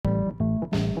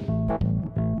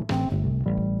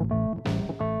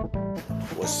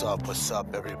What's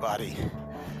up, everybody?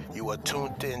 You are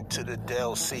tuned in to the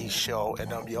Del C Show,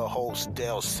 and I'm your host,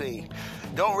 Del C.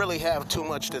 Don't really have too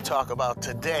much to talk about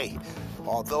today,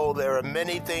 although there are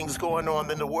many things going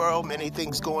on in the world, many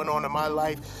things going on in my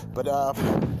life, but I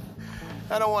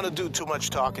don't want to do too much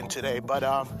talking today, but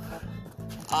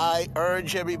I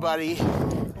urge everybody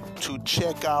to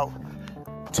check out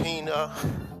Tina.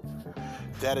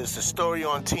 That is the story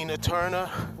on Tina Turner.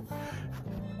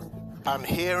 I'm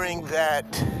hearing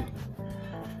that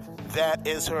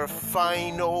is her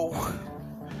final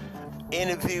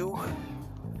interview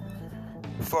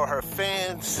for her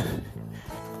fans,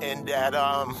 and that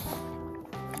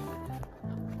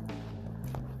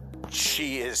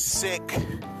she is sick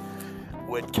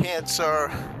with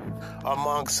cancer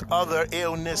amongst other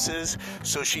illnesses,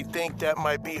 so she thinks that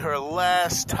might be her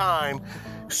last time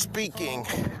speaking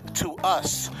to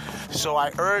us. So I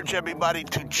urge everybody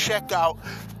to check out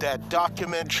that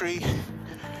documentary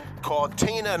called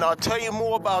Tina, and I'll tell you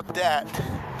more about that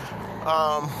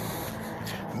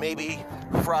maybe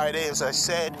Friday, as I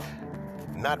said.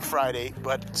 Not Friday,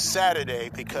 but Saturday,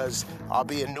 because I'll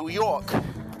be in New York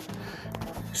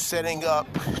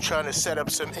trying to set up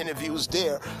some interviews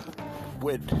there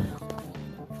with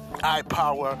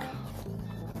iPower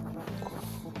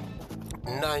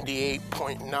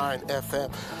 98.9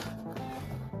 FM.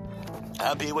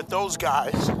 I'll be with those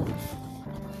guys,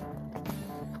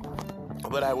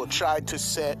 but I will try to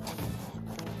set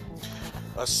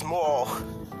a small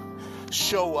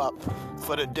show up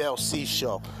for the Del C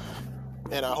Show,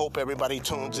 and I hope everybody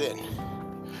tunes in.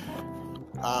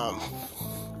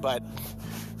 But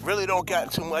really don't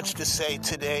got too much to say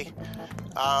today.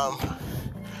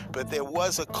 But there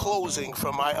was a closing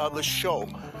from my other show,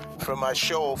 from my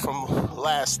show from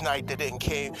last night that didn't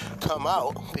come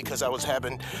out because I was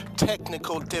having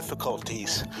technical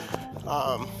difficulties.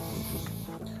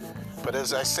 But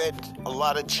as I said, a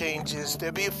lot of changes.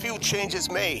 There'll be a few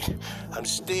changes made.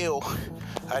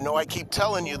 I know I keep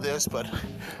telling you this, but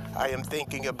I am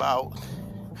thinking about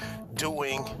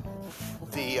doing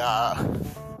the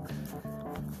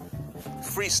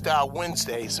Freestyle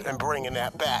Wednesdays and bringing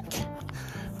that back.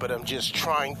 But I'm just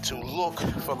trying to look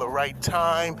for the right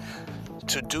time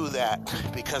to do that,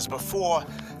 because before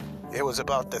it was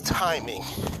about the timing.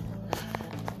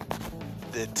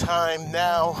 The time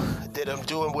now that I'm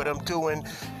doing what I'm doing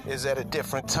is at a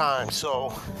different time,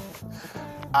 so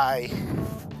I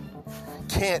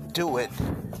can't do it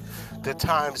the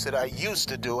times that I used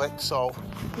to do it. So,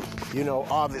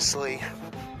 obviously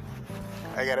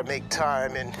I gotta make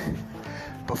time, and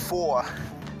before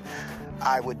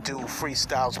I would do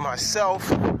freestyles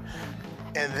myself, and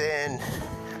then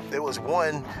there was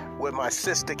one where my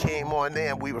sister came on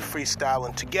there and we were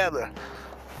freestyling together.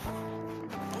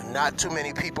 Not too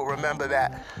many people remember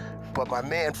that, but my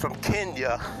man from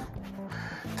Kenya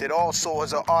that also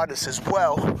is an artist as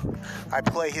well. I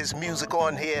play his music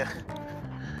on here,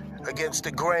 Against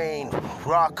the Grain,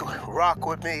 rock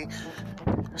with me.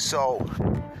 So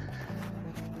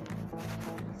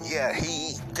yeah,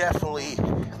 he definitely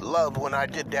loved when I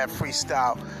did that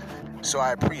freestyle, so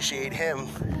I appreciate him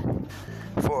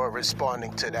for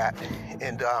responding to that.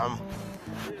 And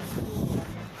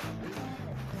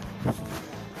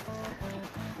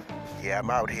yeah,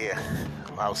 I'm out here.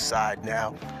 I'm outside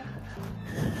now.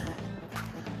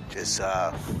 Just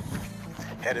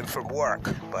heading from work,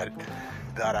 but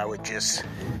thought I would just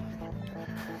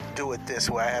do it this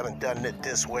way. I haven't done it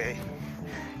this way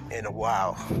in a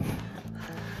while.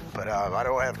 But I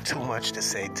don't have too much to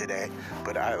say today.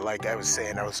 But like I was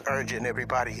saying, I was urging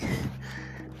everybody.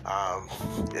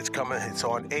 It's coming. It's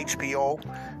on HBO.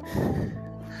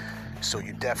 So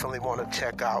you definitely want to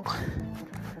check out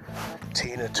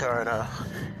Tina Turner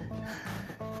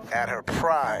at her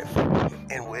prime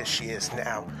and where she is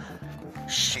now.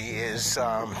 She is,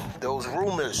 those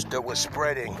rumors that were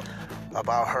spreading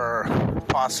about her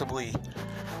possibly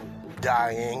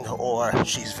dying or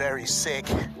she's very sick.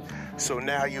 So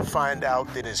now you find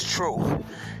out that it's true.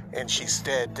 And she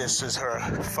said this is her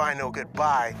final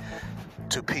goodbye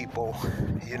to people,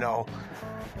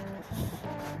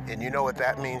 And you know what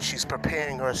that means? She's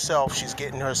preparing herself. She's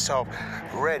getting herself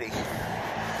ready.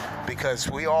 Because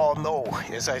we all know,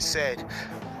 as I said,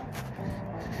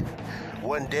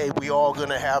 one day we all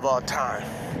gonna have our time.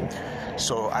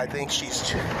 So I think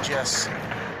she's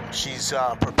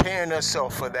preparing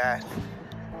herself for that.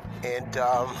 And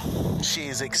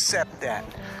she's accepted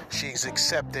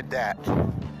that.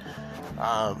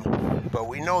 But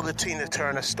we know the Tina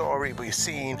Turner story. We've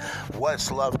seen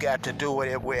What's Love Got to Do with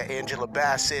It, where Angela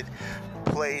Bassett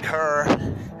played her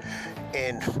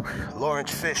and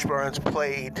Lawrence Fishburne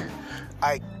played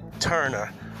Ike Turner.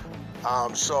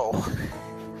 So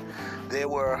there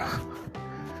were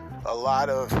a lot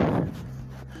of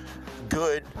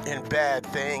good and bad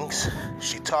things.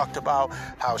 She talked about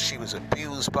how she was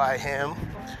abused by him,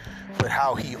 but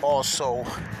how he also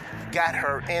got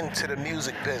her into the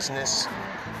music business.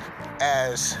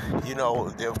 As you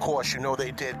know, of course,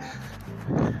 they did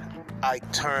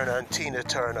Ike Turner and Tina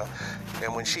Turner,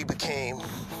 and when she became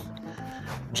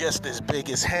just as big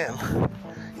as him,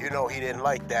 he didn't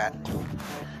like that,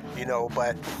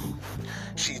 but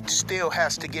she still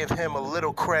has to give him a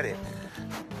little credit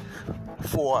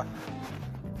for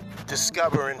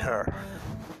discovering her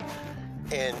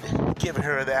and giving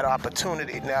her that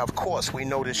opportunity. Now, of course, we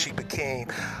know that she became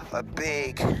a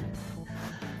big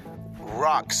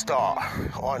rock star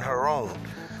on her own.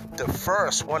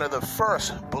 One of the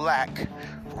first black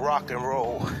rock and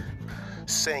roll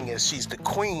singers. She's the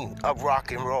queen of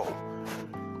rock and roll,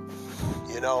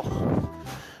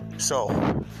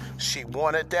 So she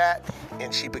wanted that,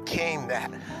 and she became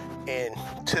that. And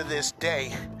to this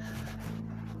day,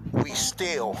 we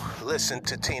still listen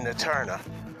to Tina Turner.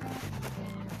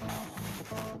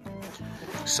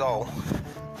 So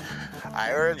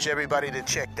I urge everybody to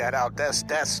check that out.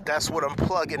 That's what I'm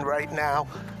plugging right now,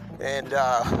 and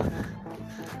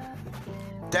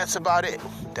that's about it.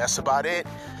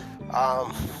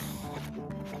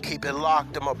 Keep it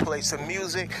locked. I'm gonna play some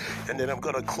music, and then I'm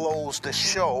gonna close the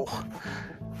show.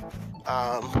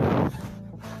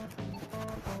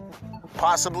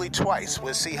 Possibly twice.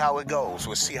 We'll see how it goes.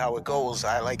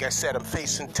 Like I said, I'm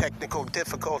facing technical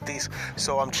difficulties,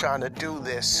 so I'm trying to do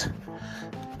this.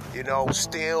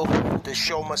 Still, the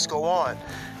show must go on.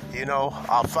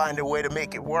 I'll find a way to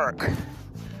make it work.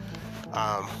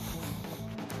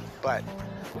 But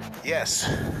yes.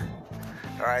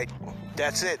 All right.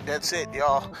 That's it,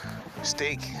 y'all.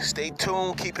 Stay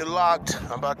tuned. Keep it locked.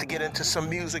 I'm about to get into some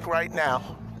music right now.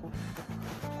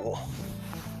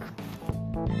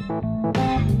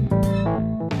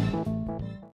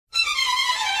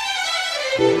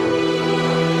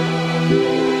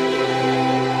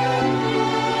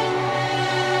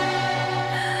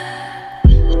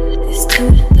 It's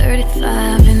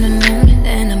 2:35 in the morning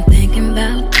and I'm thinking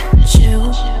about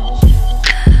you.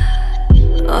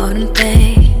 All them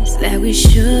things that we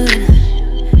should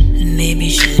and maybe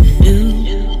shouldn't do.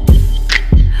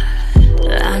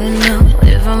 I don't know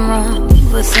if I'm wrong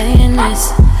for saying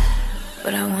this,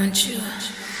 but I want you.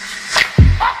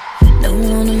 Don't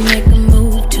wanna make a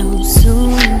move too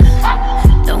soon.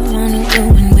 Don't wanna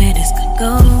ruin where this could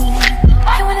go.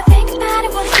 I wanna think about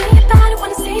it, wanna see about it,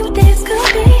 wanna see what this could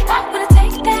be. Wanna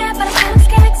take it there, but I'm kinda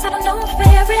scared 'cause I don't know if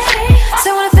we're ready. So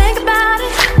I wanna think about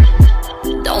it.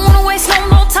 Don't wanna waste no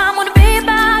more time, wanna be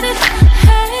about it.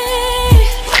 Hey,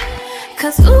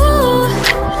 'cause ooh,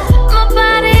 my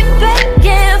body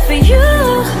begging for you.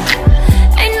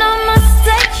 Ain't no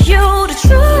mistake, you the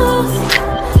truth.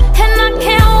 And I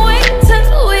can't wait till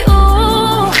we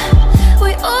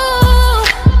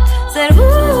said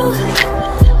ooh,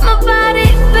 my body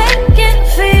begging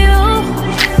for you.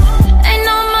 Ain't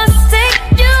no mistake,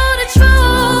 you the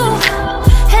truth.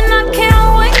 And I can't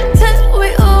wait till we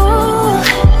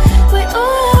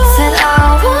said I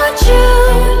want you,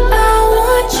 I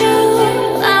want you,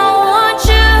 I want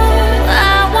you,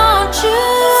 I want you.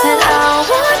 Said I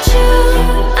want you,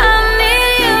 I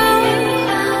need you,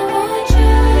 I want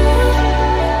you.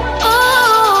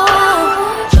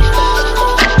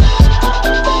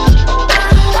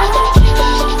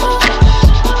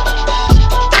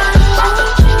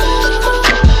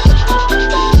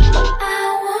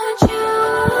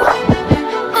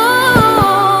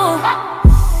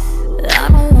 I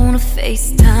don't wanna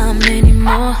FaceTime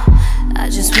anymore. I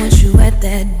just want you at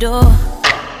that door.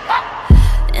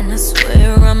 And I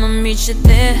swear I'ma meet you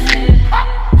there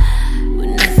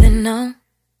with nothing on.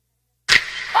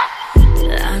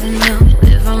 I don't know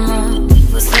if I'm wrong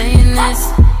for saying this.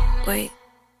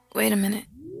 Wait a minute,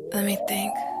 let me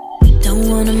think. Don't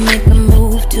wanna make a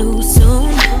move too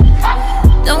soon.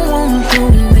 Don't wanna go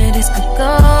where this could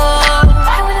go.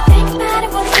 I wanna think about it,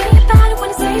 wanna see about it,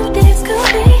 wanna see what this could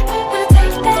be. Wanna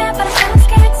take it there, but I'm kinda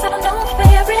scared 'cause I don't know if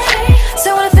we're ready. So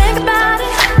I wanna think about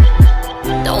it.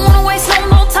 Don't wanna waste no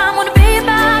more time, wanna be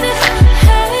about it.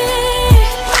 Hey,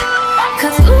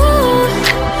 'cause ooh,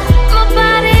 my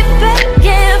body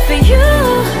begging for you.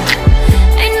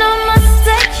 Ain't no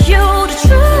mistake, you the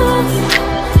truth.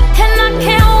 And I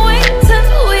can't wait till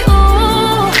we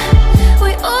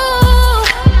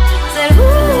said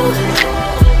ooh,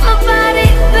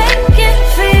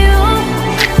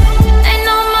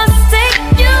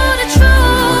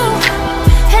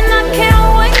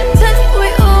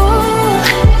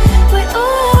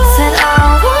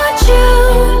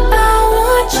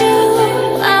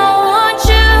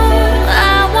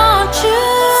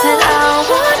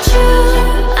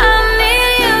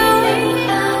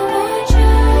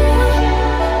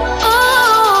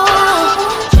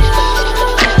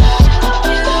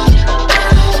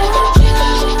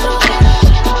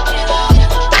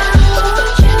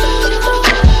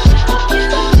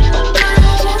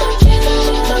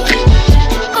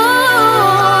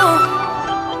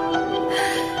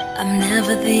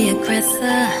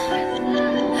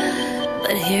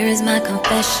 is my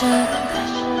confession.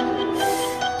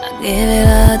 I give it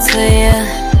all to you.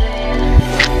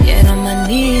 Get on my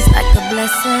knees like a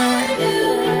blessing.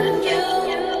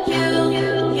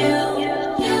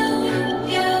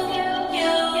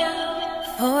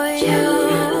 For you.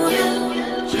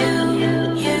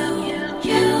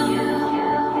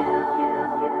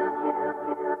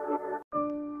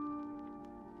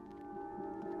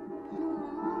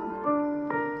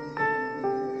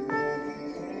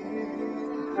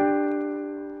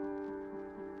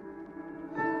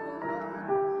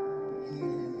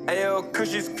 Ayo,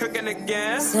 Cushy's cooking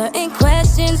again. Certain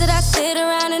questions that I sit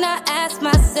around and I ask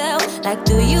myself, like,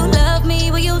 do you love me?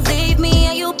 Will you leave me?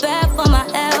 Are you bad for my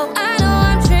health? I know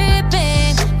I'm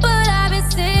tripping, but I've been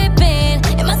sipping.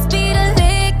 It must be the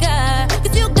liquor,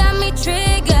 'cause you got me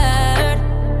triggered.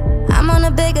 I'm on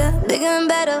a bigger and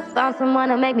better. Found someone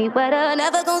to make me wetter.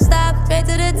 Never gonna stop, straight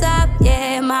to the top.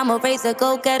 Yeah, mama raised a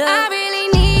go-getter. I really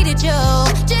needed you,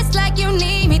 just like you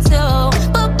need me to.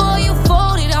 But boy, you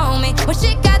folded on me when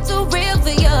shit got too real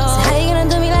for you. So how you gonna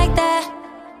do me like that?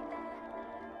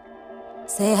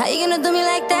 Say, how you gonna do me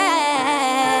like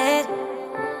that?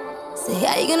 Say,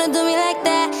 how you gonna do me like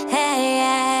that? Hey,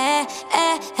 hey,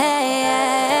 hey,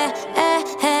 hey, hey,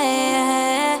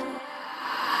 hey.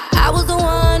 I was the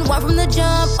one from the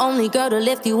jump, only girl to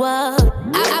lift you up.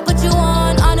 I put you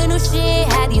on a new shit,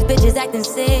 had these bitches acting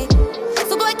sick.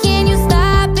 So boy, can you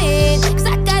stop it? 'Cause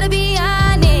I gotta be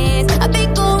honest, I've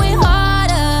been going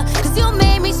harder, 'cause you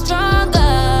made me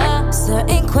stronger.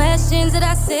 Certain questions that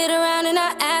I sit around and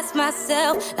I ask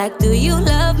myself, like, do you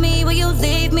love me? Will you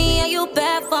leave me? Are you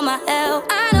bad for my health?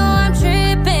 I know I'm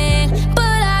tripping,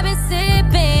 but I've been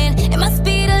sipping. It must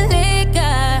be the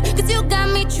liquor, 'cause you got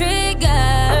me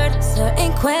triggered.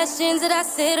 Certain questions that I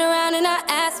sit around and I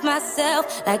ask myself,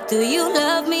 like, do you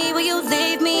love me? Will you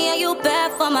leave me? Are you bad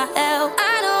for my health?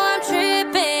 I know I'm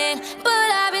tripping, but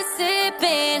I've been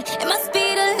sipping. It must be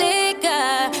the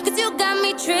liquor, 'cause you got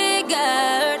me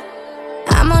triggered.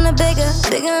 I'm on a bigger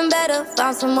and better.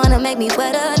 Found someone to make me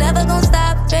wetter. Never gonna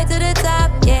stop, straight to the top.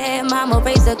 Yeah, mama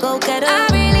raised a go-getter. I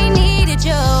really needed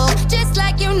you, just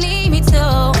like you need me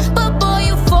to. But boy,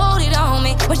 you folded on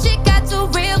me when shit got too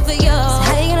real for you. So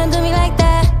how you gonna do me like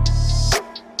that?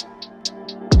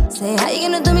 Say, how you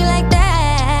gonna do me like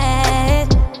that?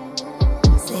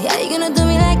 Say, how you gonna do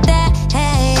me like that?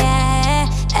 Hey, hey,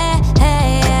 hey,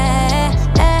 hey,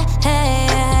 hey,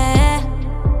 hey.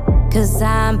 'Cause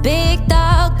I'm big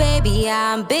dog, baby,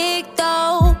 I'm big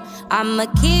though. I'ma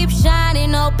keep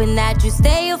shining, hoping that you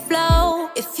stay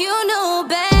afloat. If you knew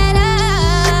better,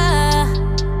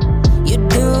 you'd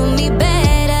do me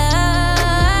better.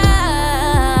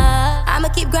 I'ma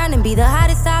keep grinding, be the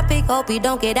hottest topic. Hope you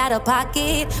don't get out of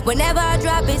pocket. Whenever I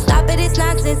drop it, stop it, it's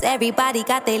nonsense. Everybody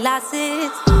got their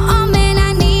losses. Oh man,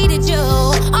 I needed you,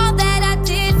 all that I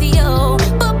did for you.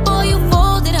 But boy, you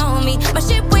folded on me, my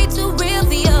shit way too real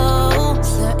for you.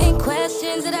 Certain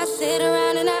questions that I sit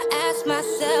around and I ask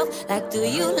myself, like, do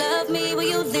you love me? Will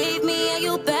you leave me? Are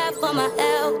you bad for my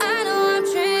health? I know I'm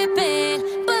tripping,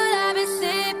 but I've been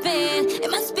sipping. It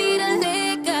must be the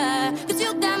liquor, 'cause you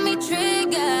got me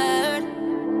triggered.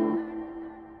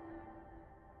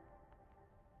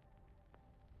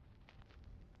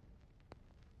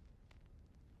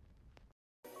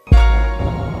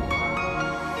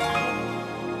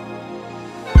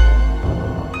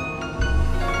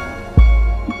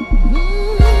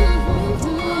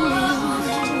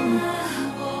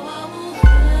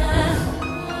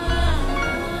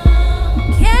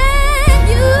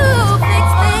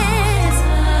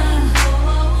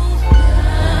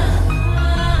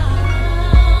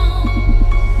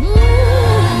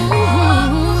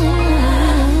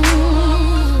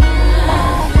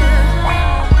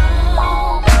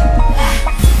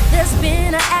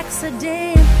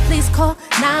 Please call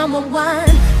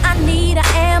 911. I need an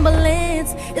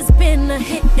ambulance. It's been a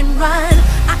hit and run.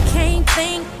 I can't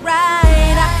think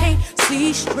right, I can't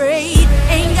see straight.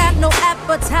 Ain't got no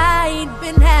appetite,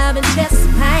 been having chest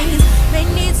pains. They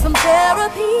need some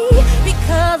therapy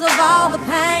because of all the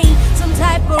pain. Some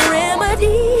type of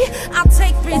remedy I'll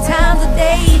take 3 times a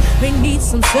day. They need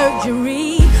some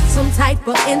surgery, some type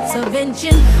of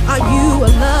intervention. Are you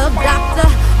a love doctor?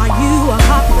 Are you a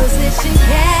heart physician?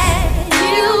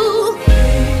 Can you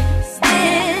fix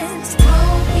this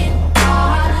broken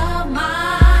heart of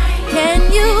mine? Can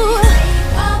you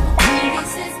take up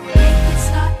pieces, make it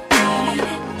start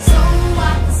beating so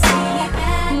I can see it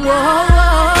back? Whoa.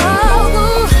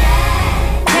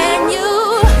 Can you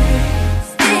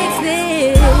fix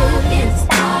this broken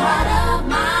heart of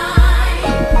mine?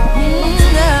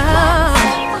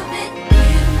 Take a bit,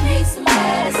 give me some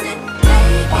medicine,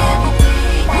 make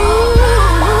everything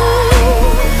alright.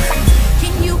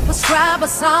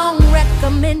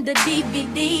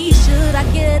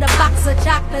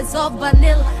 chocolates or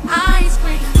vanilla ice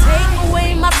cream. Take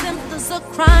away my symptoms of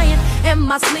crying and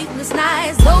my sleepless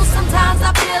nights. Though sometimes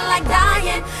I feel like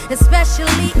dying,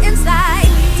 especially inside.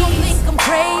 Don't think I'm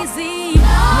crazy,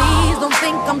 please don't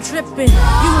think I'm tripping.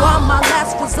 You are my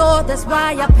last resort, that's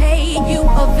why I pay you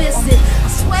a visit. I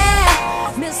swear,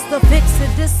 Mr.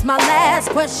 Fix-It, this my last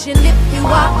question. If you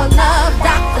are a love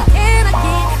doctor, can I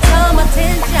get some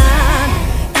attention?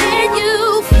 Can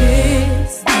you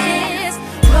fix this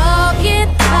broken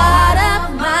heart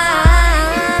of mine?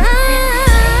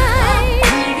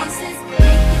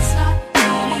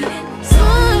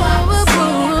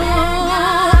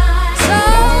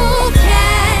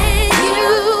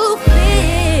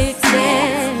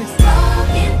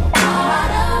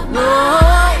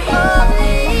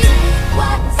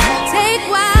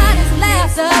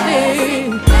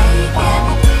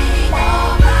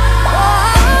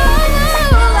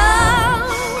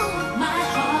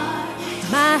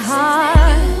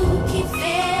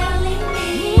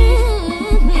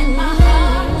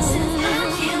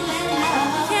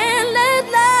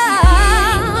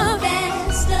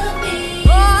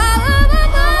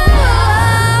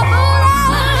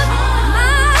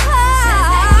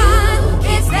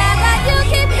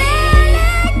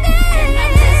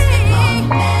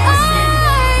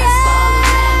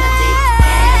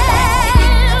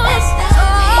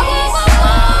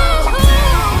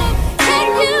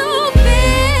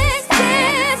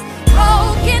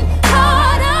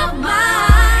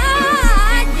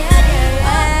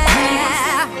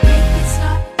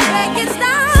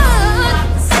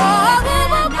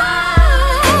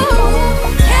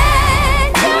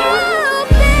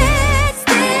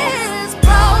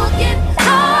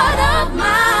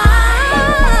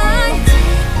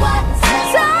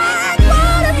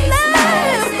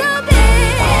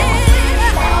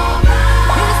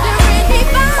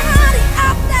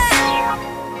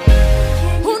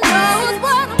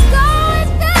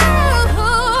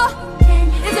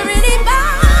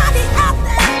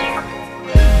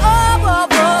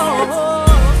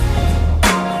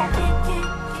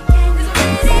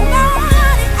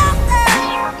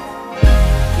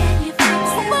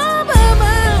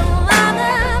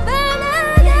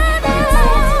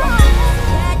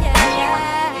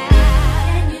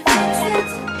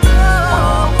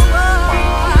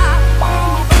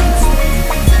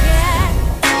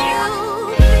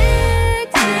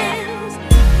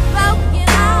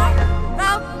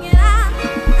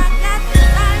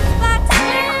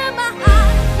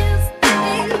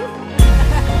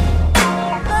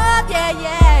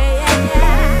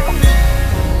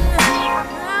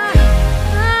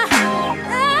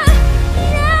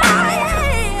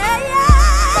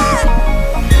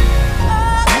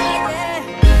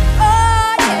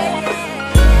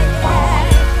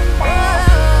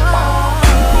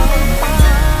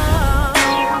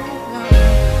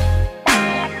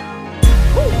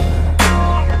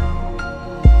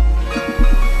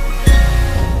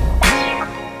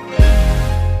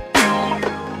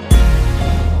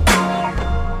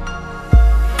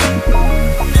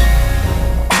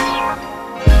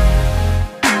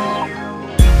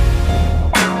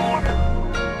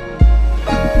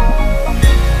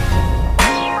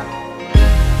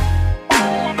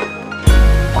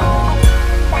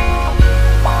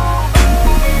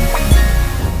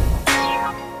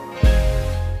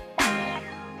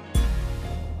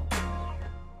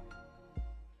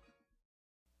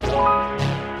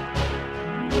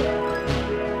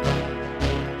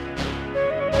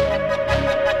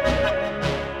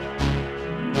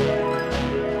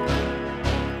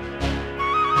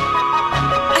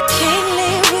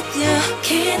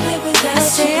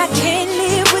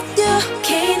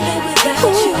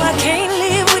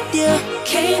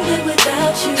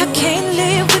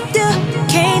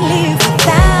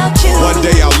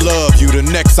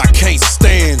 Next, I can't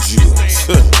stand you.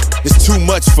 It's too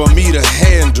much for me to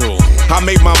handle. I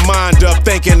made my mind up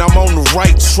thinking I'm on the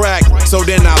right track, so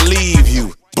then I leave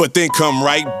you, but then come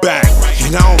right back.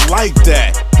 And I don't like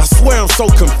that. I swear I'm so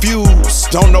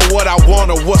confused. Don't know what I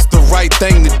want or what's the right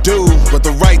thing to do, but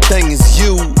the right thing is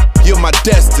you. You're my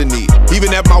destiny.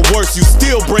 Even at my worst, you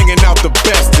still bringing out the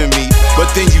best in me. But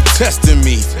then you testing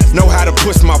me. Know how to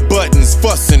push my buttons,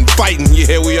 fussing, fighting.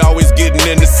 Yeah, we always getting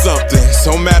into something.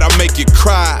 So mad I make you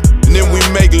cry, and then we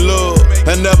make love.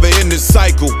 Another ending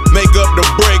cycle. Make up the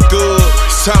break good.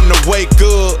 It's time to wake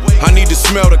up. I need to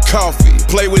smell the coffee.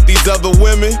 Play with these other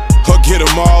women, or get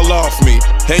them all off me.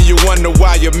 And you wonder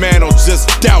why your man will just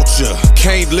doubt you.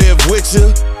 Can't live with you,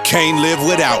 can't live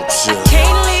without you.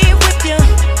 Can't live with you.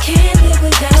 Can't live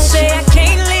without you. Say I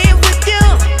can't live with you.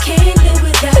 Can't live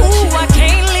without you. Ooh, I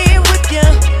can't live with you.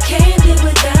 Can't live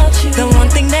without you. The one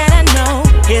thing that I know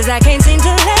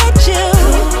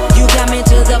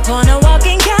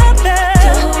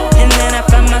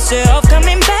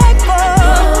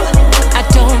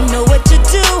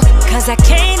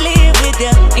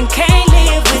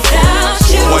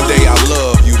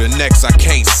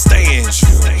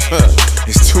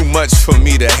much for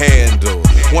me to handle.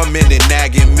 1 minute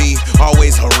nagging me,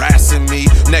 always harassing me.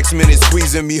 Next minute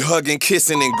squeezing me, hugging,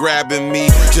 kissing, and grabbing me.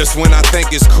 Just when I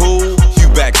think it's cool, you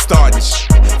back starting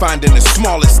finding the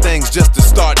smallest things just to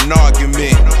start an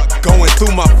argument. Going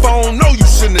through my phone, no, you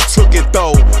shouldn't have took it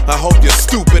though. I hope you're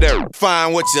stupid at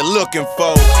find what you're looking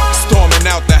for. Storming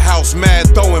out the house,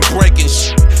 mad, throwing, breaking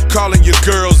shit. Calling your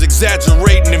girls,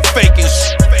 exaggerating and faking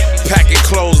shit. Packing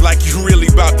clothes like you really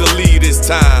about to leave this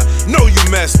time. Know you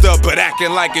messed up, but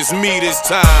acting like it's me this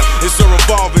time. It's a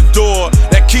revolving door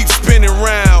that keeps spinning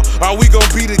round. Are we gonna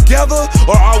be together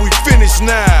or are we finished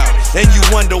now? And you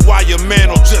wonder why your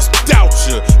man'll just doubt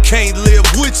you. Can't live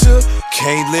with you,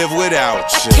 can't live without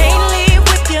you. I can't live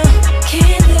with you,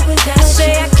 can't live without you. I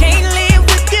say I can't live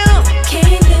with you,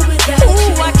 can't live without you.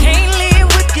 Ooh, I can't live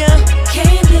with you,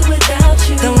 can't live without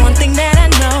you. The one thing that I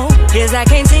know is I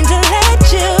can't seem to let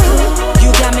you.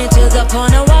 You got me to the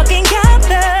point of walking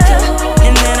together,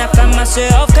 and then I find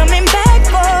myself coming back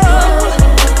for.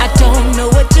 I don't know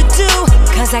what to do,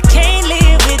 cause I can't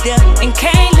live with you and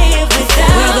can't live without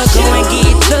you. Well, the going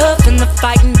get tough and the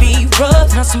fighting be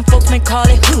rough. Now some folks may call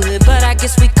it hood, but I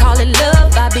guess we call it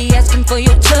love. I be asking for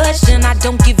your touch, and I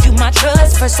don't give you my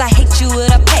trust. First I hate you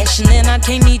with a passion, and I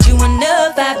can't need you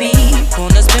enough. I be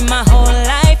gonna spend my whole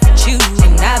life with you,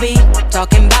 and I be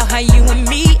talking about how you and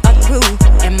me are through.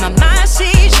 And my mind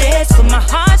says yes, but my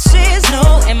heart says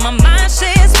no. And my mind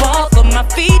says walk, but my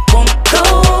feet won't go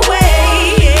away.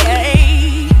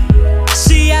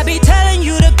 See, I be telling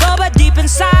you to go, but deep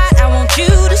inside I want you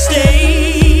to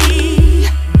stay.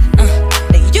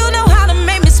 You know how to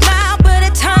make me smile, but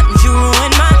at times you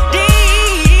ruin my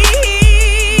day.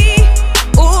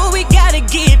 Ooh, we gotta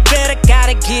get better,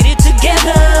 gotta get it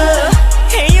together.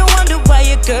 And you wonder why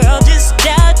your girl just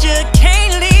doubt you.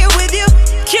 Can't live with you,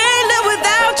 can't live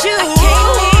without you. I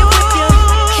can't live with you,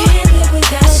 can't live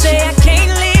without you. I say I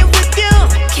can't live with you,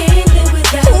 can't live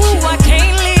without you. Ooh, I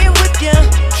can't live with you,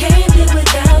 can't live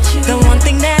without you. The one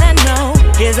thing that I know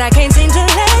is I can't seem to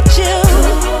let you.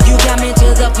 You got me to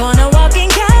the point of walking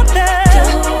together,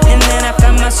 and then I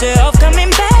find myself coming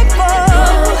back for.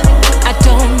 I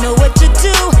don't know what to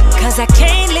do, cause I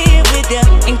can't live with you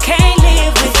and can't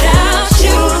live without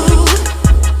you.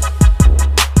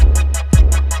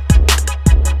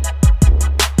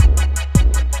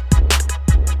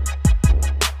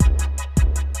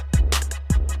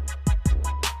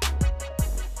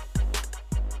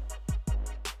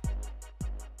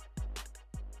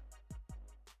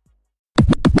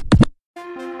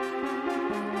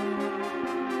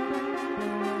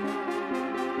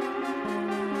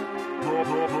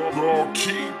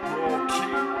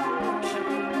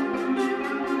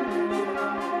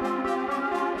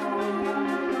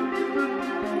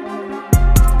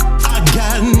 I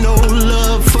got no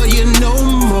love for you no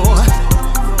more.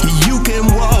 You can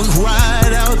walk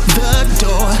right out the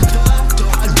door.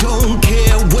 I don't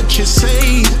care what you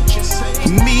say.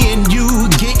 Me and you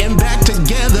getting back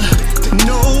together,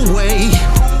 no way.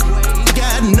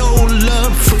 Got no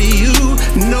love for you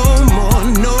no more,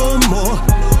 no more.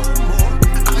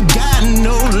 I got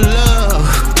no love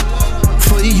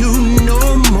for you no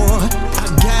more. I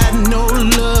got no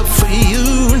love for you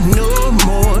no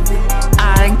more.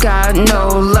 I got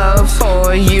no love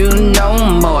for you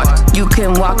no more. You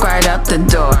can walk right out the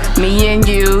door. Me and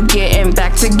you getting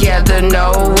back together,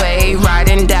 no way.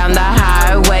 Riding down the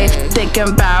highway, thinking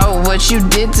about what you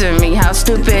did to me. How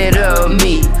stupid of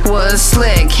me. Was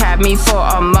slick, had me for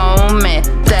a moment.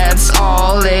 That's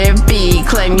all it be.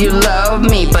 Claim you love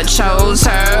me, but chose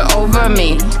her over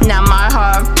me. Now my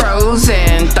heart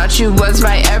frozen. Thought you was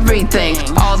my everything.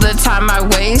 All the time I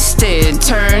wasted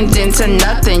turned into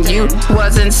nothing. You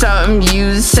wasn't something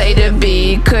you say to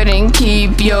be. Couldn't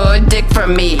keep your dick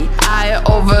from me. I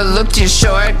overlooked your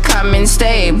shortcomings,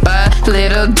 stay, but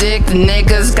little dick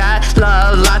niggas got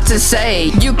a lot to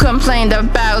say. You complained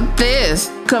about this,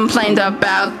 complained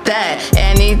about that.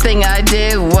 Anything I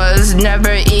did was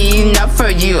never enough for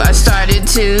you. I started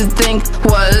to think,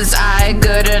 was I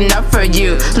good enough for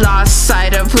you? Lost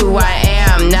sight of who I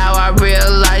am. Now I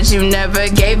realize you never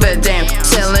gave a damn.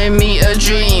 Selling me a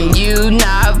dream, you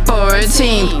not for a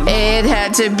team. It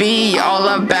had to be all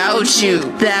about you.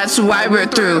 That's why we're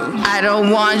through. I don't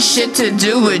want shit to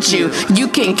do with you. You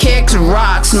can kick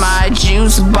rocks, my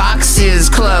juice box is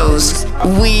closed.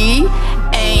 We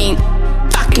ain't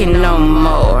fucking no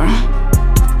more.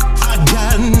 I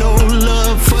got no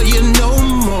love for you no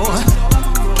more.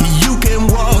 You can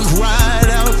walk right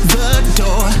out the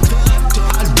door.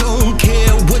 I don't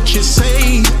care what you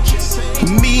say.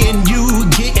 Me and you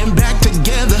getting back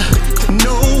together,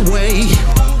 no way.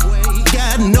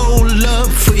 Got no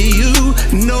love for you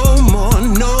no more,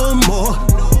 no more.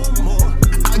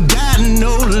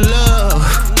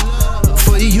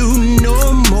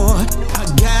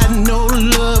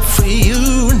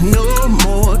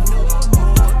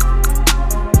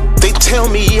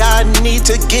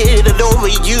 frustrated over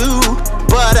you,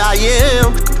 but I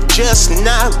am just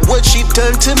not what she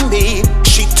done to me.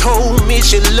 She told me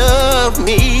she loved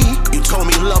me. You told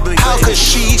me you love me. How could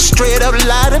she straight up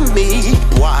lie to me?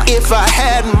 Why? If I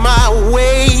had my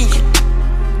way,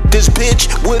 this bitch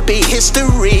would be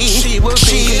history. She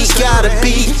gotta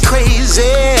be crazy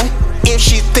if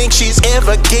she thinks she's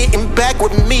ever getting back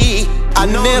with me. I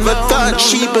never thought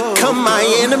she'd become my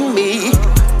enemy.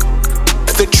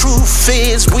 The truth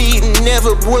is we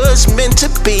never was meant to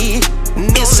be.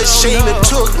 It's a shame it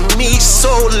took me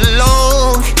so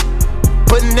long,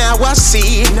 but now I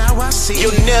see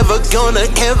you're never gonna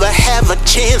ever have a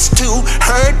chance to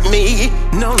hurt me.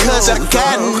 Cause I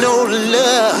got no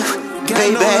love,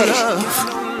 baby.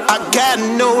 I got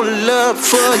no love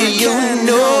for you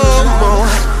no more.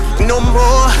 No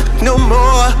more, no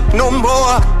more, no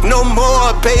more, no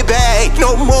more, baby.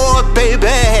 No more,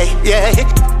 baby. Yeah,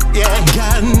 yeah. I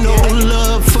got no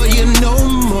love for you no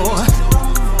more.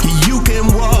 You can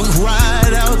walk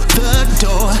right out the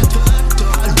door.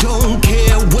 I don't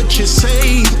care what you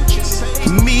say.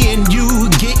 Me and you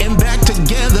getting back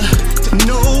together,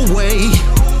 no way.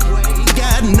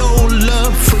 Got no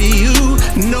love for you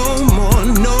no more,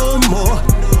 no more.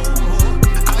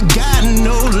 I got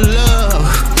no love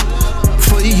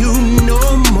for you no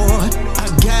more. I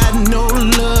got no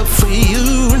love for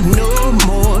you no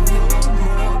more.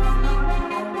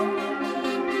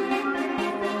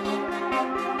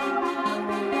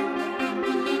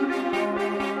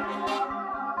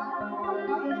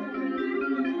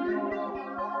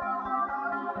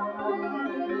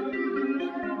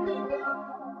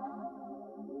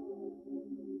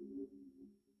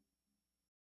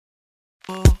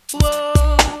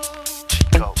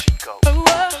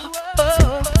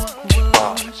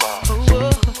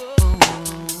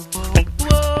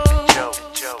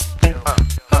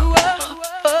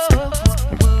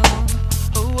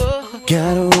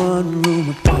 Got a one-room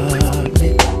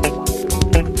apartment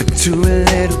to a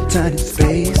little tiny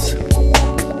space.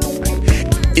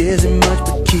 Isn't much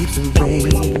but keeps the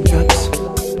raindrops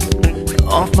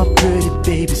off my pretty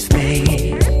baby's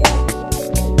face.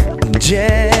 I'm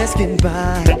just getting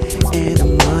by and the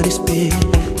money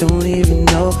spent. Don't even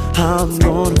know how I'm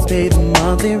gonna pay the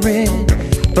monthly rent,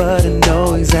 but I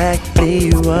know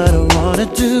exactly what I wanna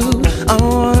do. I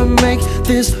wanna make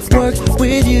this work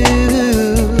with you,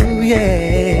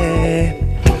 yeah.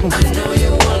 I know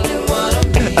you wonder what I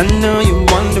mean. I know you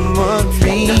wonder what I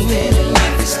mean.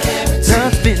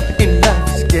 Nothing in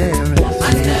life is guaranteed.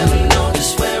 I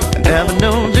never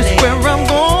know just where I'm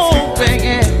going,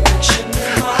 yeah.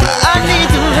 I need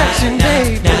direction,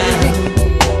 baby.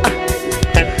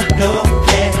 No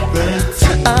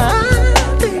guarantee.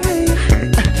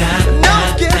 No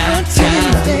guarantee.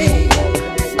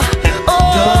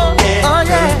 Oh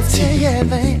yeah,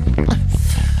 baby.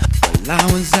 While I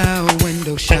was out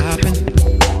window shopping,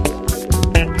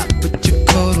 I put your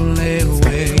coat on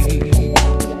layaway.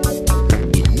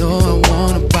 You know I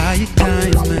wanna buy you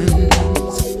diamonds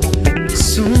as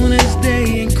soon as they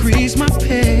increase my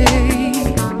pay.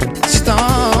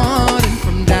 Starting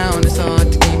from down, it's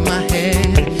hard to keep my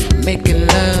head. Making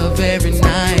love every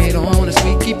night on a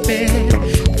squeaky bed.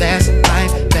 That's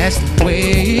life, that's the way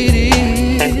it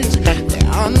is. There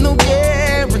are no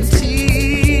guarantees.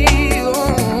 Oh,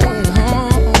 no.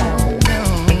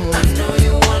 I know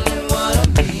you're wondering what I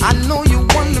mean. I know you're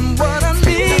wondering what I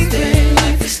mean.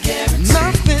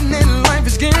 Nothing in life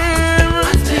is guaranteed.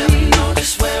 I never know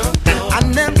just where I'm going. I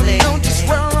never know just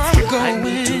where I'm going. I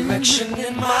need direction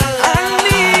in my life. I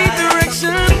need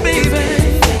direction, baby.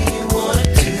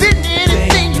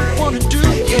 Anything you wanna do,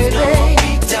 yeah, baby.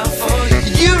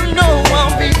 You know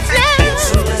I'll be down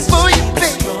for you,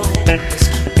 baby.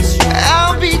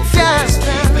 I'll be down,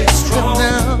 baby.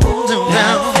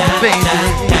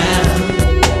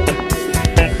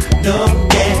 No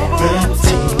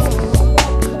guarantee.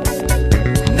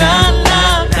 Nah.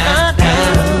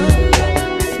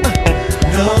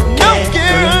 No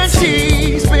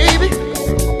guarantees, baby.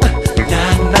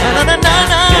 Nah.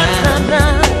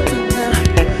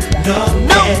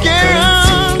 No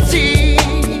guarantees,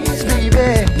 baby.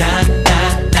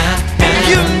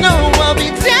 You know I'll be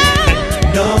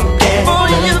down for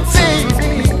you,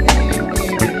 baby.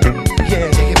 Yeah,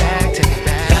 take it back.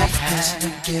 Life has no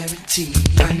guarantee.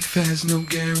 Life has no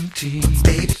guarantee.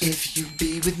 Baby, if you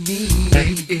be with me.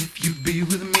 Baby, if you be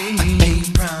with me. I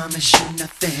can't promise you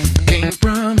nothing. Can't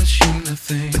promise you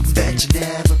nothing. But that you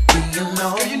never be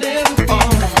alone. You never be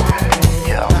alone.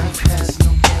 Yo, Life has no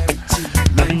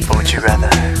guarantee. what would you rather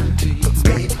have?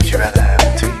 Would you rather have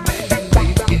it to you?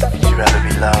 Would you rather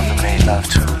be loved or made love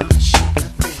to?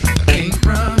 Can't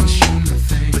promise you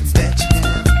nothing. But that you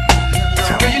never be alone.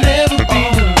 Tell me.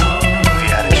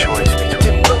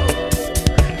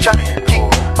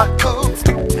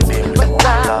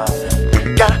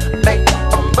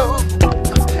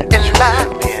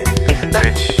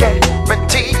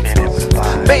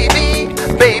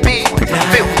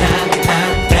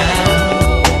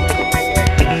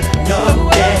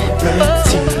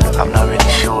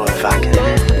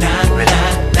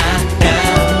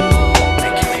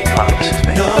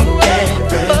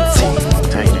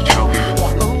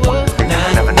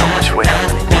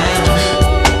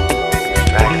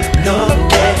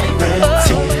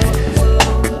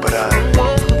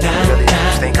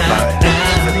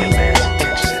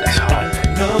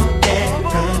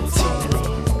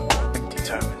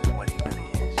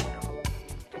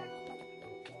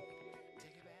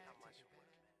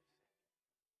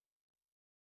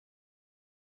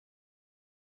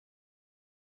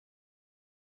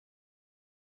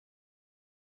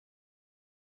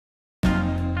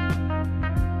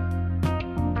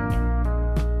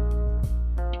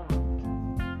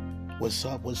 What's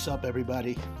up,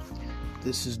 everybody?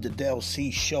 This is the Del C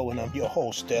Show, and I'm your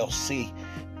host, Del C.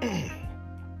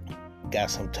 Got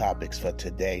some topics for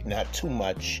today. Not too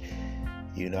much.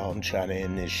 I'm trying to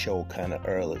end this show kind of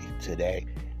early today.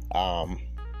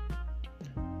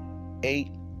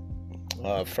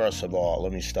 First of all,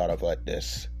 let me start off like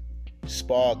this.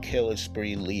 Spa killer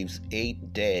spree leaves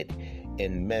 8 dead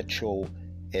in Metro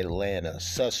Atlanta.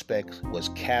 Suspect was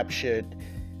captured.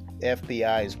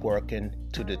 FBI is working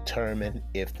to determine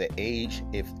if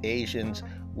Asians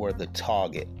were the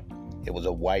target. It was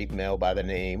a white male by the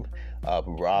name of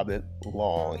Robert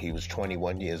Long. He was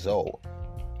 21 years old.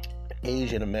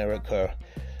 Asian America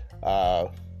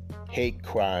hate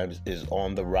crimes is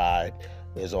on the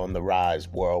rise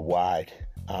worldwide.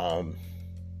 I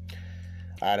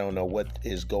don't know what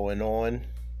is going on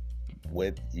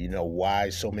with why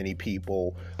so many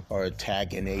people are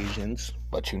attacking Asians,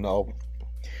 but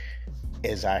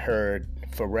as I heard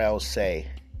Pharrell say,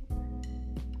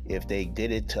 if they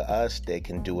did it to us, they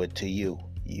can do it to you.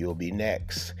 You'll be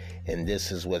next. And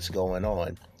this is what's going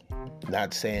on.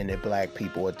 Not saying that black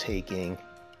people are taking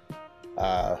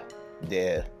a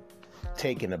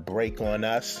break on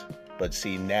us, but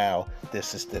see, now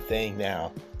this is the thing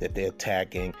now, that they're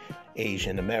attacking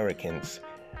Asian Americans.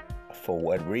 For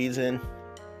what reason?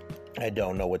 I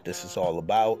don't know what this is all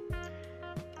about.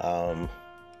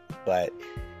 But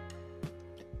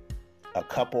a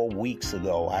couple weeks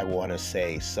ago, I want to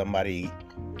say, somebody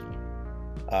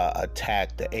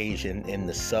attacked the Asian in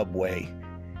the subway.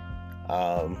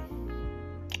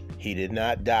 He did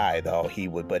not die though,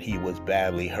 but he was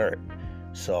badly hurt.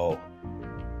 So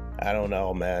I don't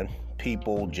know, man.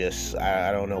 People just,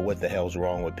 I don't know what the hell's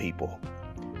wrong with people.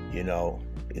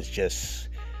 It's just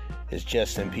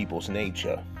in people's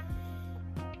nature.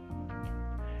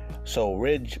 So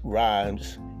Ridge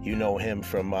Rhymes, you know him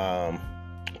from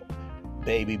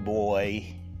Baby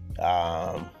Boy,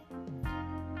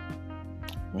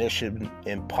 Mission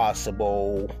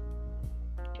Impossible,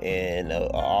 and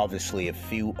obviously a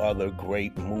few other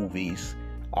great movies.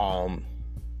 But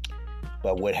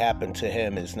what happened to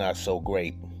him is not so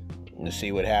great. You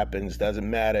see what happens? Doesn't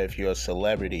matter if you're a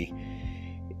celebrity.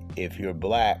 If you're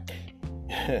black,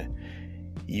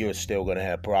 you're still going to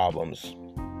have problems.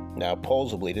 Now,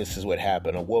 supposedly, this is what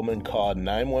happened. A woman called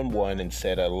 911 and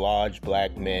said a large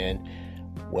black man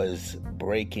was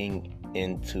breaking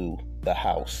into the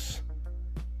house.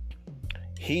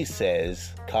 He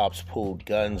says cops pulled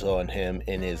guns on him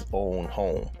in his own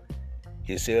home.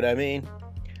 You see what I mean?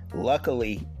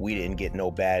 Luckily, we didn't get no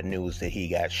bad news that he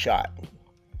got shot.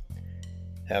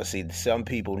 Now, see, some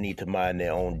people need to mind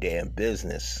their own damn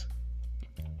business.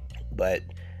 But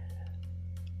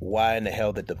why in the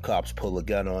hell did the cops pull a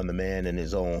gun on the man in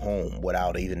his own home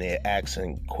without even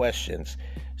asking questions?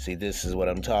 See, this is what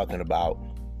I'm talking about.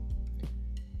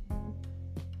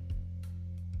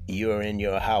 You're in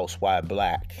your house, why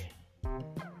black?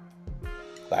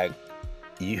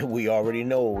 We already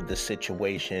know the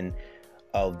situation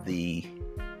of the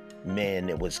man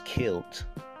that was killed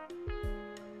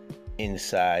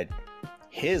inside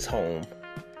his home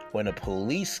when a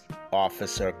police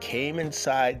officer came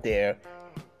inside there,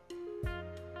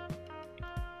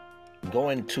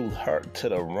 going to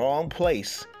the wrong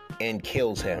place, and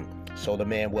kills him. So the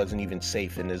man wasn't even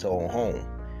safe in his own home.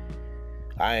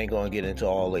 I ain't gonna get into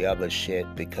all the other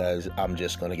shit because I'm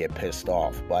just gonna get pissed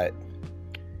off, but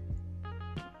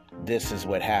this is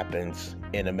what happens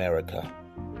in America.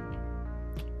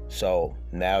 So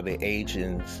now the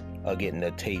Asians are getting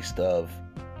a taste of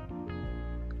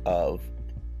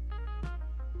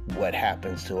what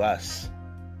happens to us.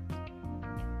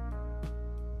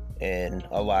 And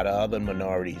a lot of other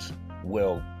minorities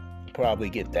will probably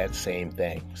get that same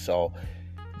thing. So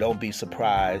don't be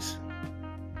surprised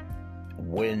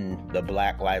when the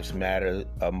Black Lives Matter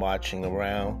are marching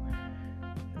around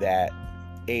that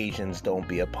Asians don't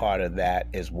be a part of that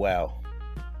as well.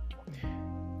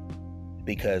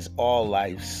 Because all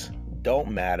lives don't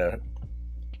matter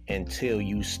until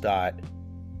you start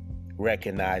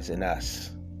recognizing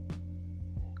us,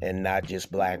 and not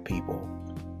just black people,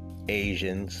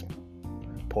 Asians,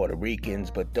 Puerto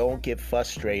Ricans. But don't get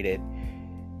frustrated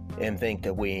and think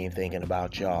that we ain't thinking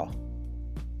about y'all,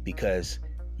 because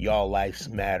y'all lives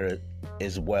matter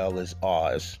as well as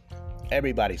ours.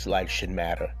 Everybody's life should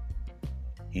matter.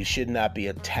 You should not be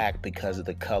attacked because of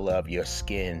the color of your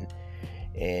skin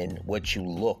and what you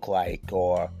look like,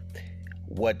 or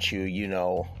what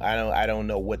I don't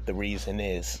know what the reason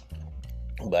is,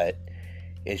 but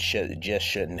it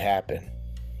shouldn't happen.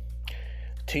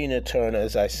 Tina Turner,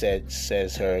 as I said,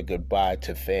 says her goodbye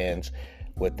to fans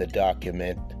with the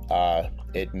document.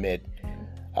 Admit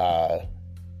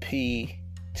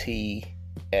PTSD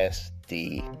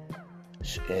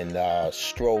and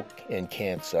stroke and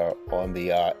cancer on the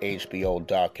HBO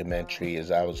documentary,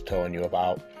 as I was telling you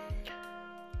about,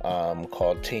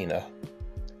 called Tina.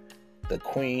 The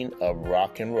queen of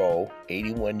rock and roll,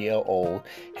 81-year-old,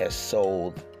 has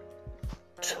sold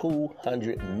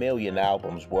 200 million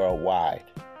albums worldwide.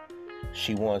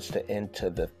 She wants to enter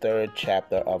the third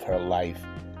chapter of her life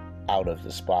out of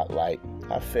the spotlight.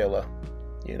 I feel her.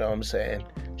 You know what I'm saying?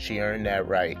 She earned that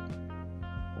right.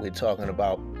 We're talking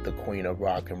about the queen of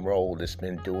rock and roll that's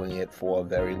been doing it for a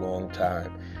very long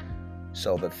time.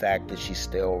 So the fact that she's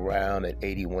still around at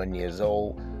 81 years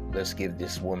old, let's give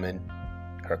this woman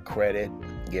her credit,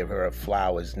 give her her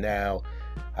flowers now.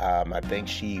 I think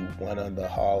she won on the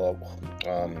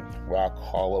Rock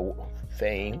Hall of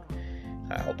Fame.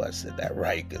 I hope I said that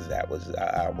right, because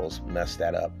I almost messed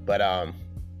that up. But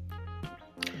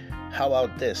how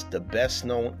about this? The best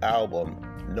known album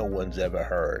no one's ever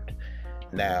heard.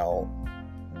 Now,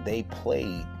 they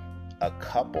played a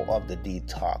couple of the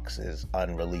Detox's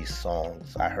unreleased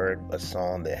songs. I heard a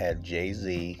song that had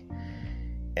Jay-Z,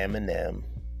 Eminem,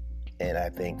 and I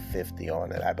think 50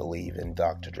 on it, I believe, and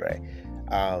Dr. Dre,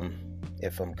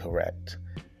 if I'm correct.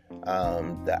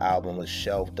 The album was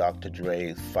shelved. Dr.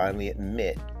 Dre finally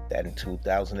admit that in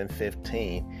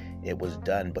 2015 it was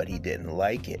done, but he didn't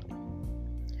like it.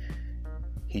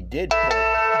 He did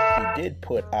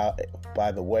put out,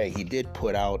 by the way,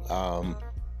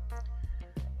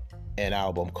 an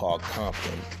album called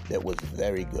Compton that was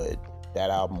very good. That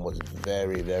album was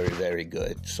very, very, very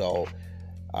good. So,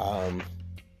 I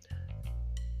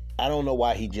don't know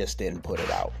why he just didn't put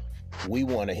it out. We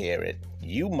want to hear it.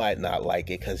 You might not like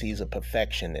it because he's a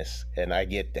perfectionist, and I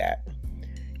get that.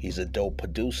 He's a dope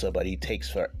producer, but he takes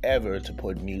forever to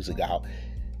put music out.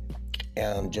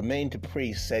 And Jermaine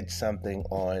Dupri said something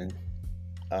on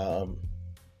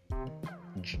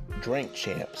Drink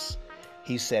Champs.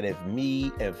 He said,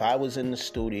 if I was in the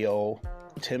studio,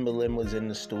 Timbaland was in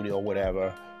the studio,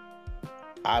 whatever,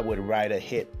 I would write a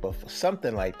hit,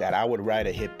 something like that. I would write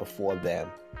a hit before them.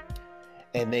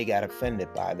 And they got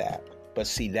offended by that. But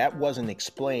see, that wasn't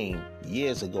explained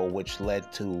years ago, which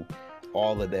led to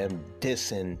all of them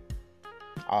dissing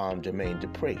Jermaine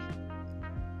Dupri.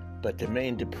 But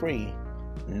Jermaine Dupri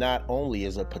not only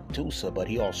is a producer, but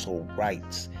he also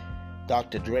writes.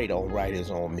 Dr. Dre don't write his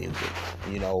own music.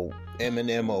 You know,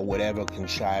 Eminem or whatever can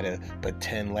try to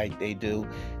pretend like they do,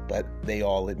 but they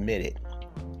all admit it.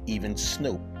 Even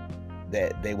Snoop,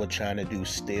 that they were trying to do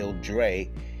Still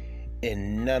Dre,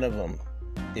 and none of them,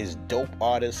 as dope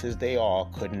artists as they are,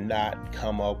 could not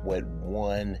come up with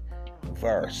one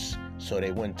verse. So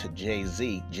they went to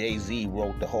Jay-Z. Jay-Z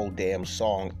wrote the whole damn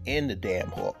song in the damn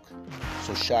hook.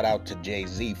 So shout out to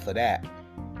Jay-Z for that.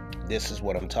 This is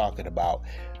what I'm talking about.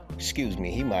 Excuse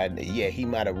me, he might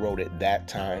have wrote it that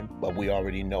time, but we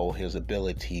already know his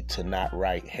ability to not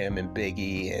write. Him and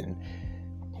Biggie and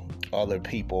other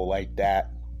people like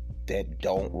that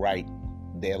don't write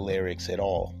their lyrics at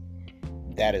all.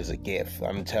 That is a gift,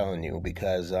 I'm telling you,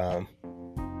 because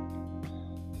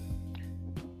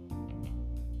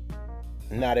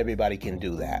not everybody can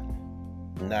do that.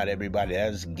 Not everybody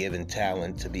has given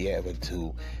talent to be able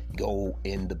to go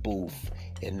in the booth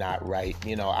and not write.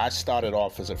 You know, I started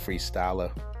off as a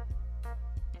freestyler.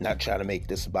 Not trying to make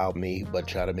this about me, but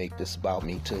trying to make this about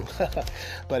me too.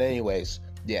 But anyways,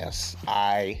 yes,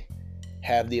 I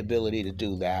have the ability to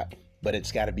do that, but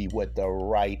it's got to be with the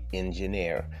right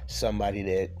engineer, somebody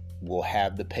that will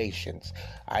have the patience.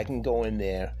 I can go in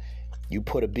there, you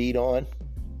put a beat on,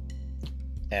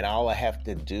 and all I have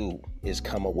to do is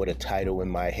come up with a title in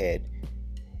my head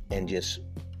and just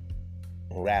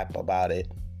rap about it.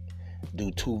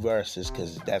 Do 2 verses,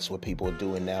 because that's what people are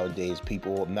doing nowadays.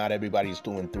 Not everybody's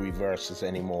doing 3 verses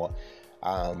anymore.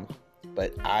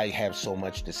 But I have so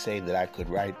much to say that I could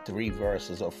write 3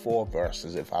 verses or 4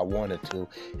 verses if I wanted to,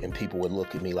 and people would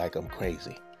look at me like I'm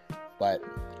crazy. But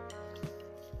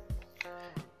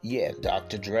yeah,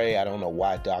 Dr. Dre, I don't know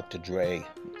why Dr. Dre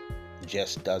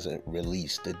just doesn't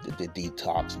release the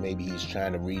Detox. Maybe he's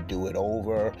trying to redo it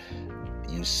over.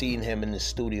 You've seen him in the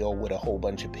studio with a whole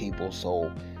bunch of people,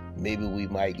 so maybe we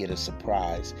might get a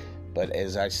surprise. But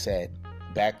as I said,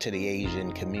 back to the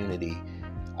Asian community,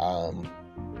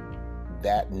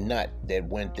 that nut that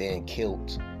went there and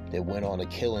that went on a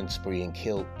killing spree and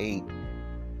killed eight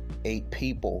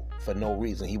people for no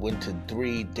reason. He went to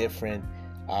 3 different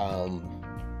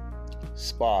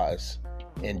spas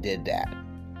and did that.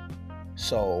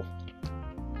 So,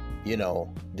 you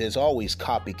know, there's always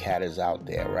copycatters out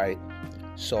there, right?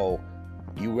 So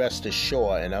you rest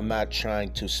assured, and I'm not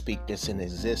trying to speak this in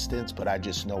existence, but I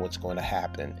just know it's going to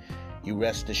happen. you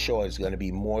rest assured there's going to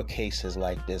be more cases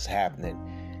like this happening.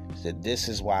 So this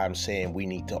is why I'm saying we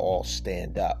need to all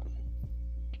stand up.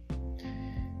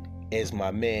 As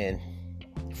my man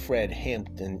Fred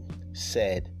Hampton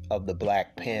said of the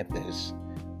Black Panthers,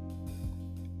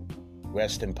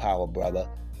 rest in power, brother.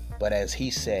 But as he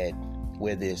said,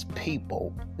 where there's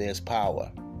people, there's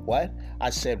power. What?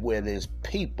 I said where there's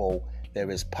people, there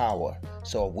is power.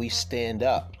 So if we stand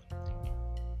up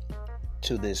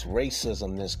to this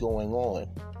racism that's going on,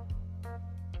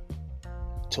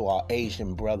 to our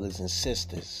Asian brothers and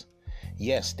sisters,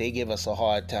 yes, they give us a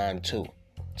hard time too.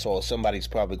 So somebody's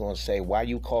probably going to say, why are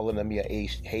you calling them your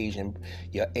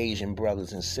Asian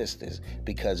brothers and sisters?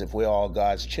 Because if we're all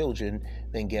God's children,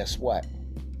 then guess what?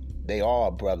 They are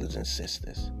our brothers and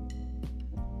sisters.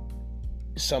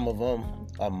 Some of them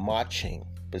are marching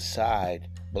beside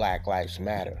Black Lives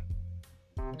Matter.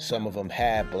 Some of them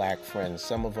have black friends.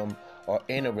 Some of them are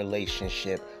in a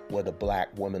relationship with a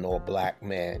black woman or a black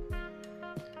man.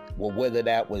 Well, whether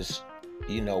that was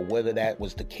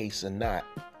the case or not,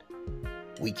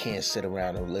 we can't sit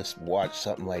around and let's watch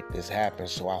something like this happen.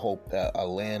 So I hope that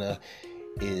Atlanta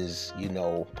is,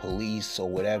 police or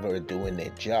whatever are doing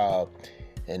their job.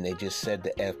 And they just said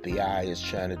the FBI is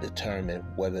trying to determine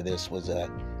whether this was a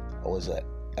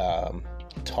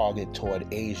target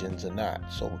toward Asians or not.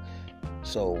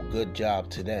 So good job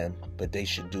to them. But they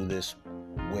should do this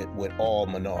with all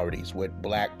minorities, with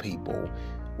black people,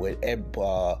 with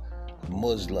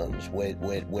Muslims, with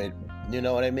you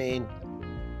know what I mean?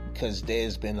 Because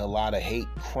there's been a lot of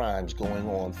hate crimes going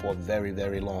on for a very,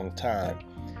 very long time.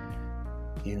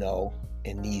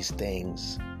 And these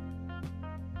things,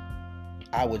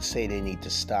 I would say they need to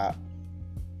stop.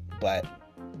 But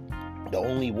the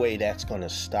only way that's going to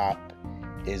stop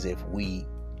is if we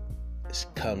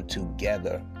come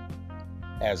together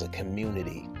as a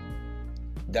community.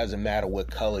 Doesn't matter what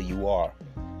color you are.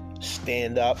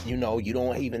 Stand up. You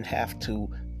don't even have to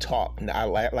talk. Now,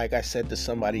 like I said to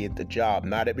somebody at the job,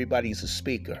 not everybody's a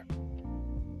speaker.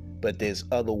 But there's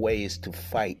other ways to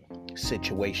fight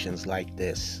situations like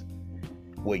this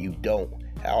where you don't.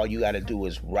 All you got to do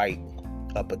is write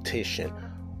a petition,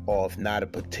 or if not a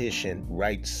petition,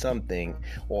 write something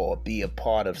or be a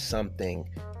part of something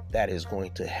that is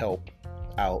going to help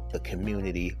out the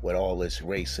community with all this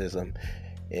racism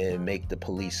and make the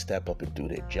police step up and do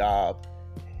their job.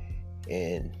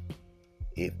 And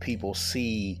if people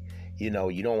see, you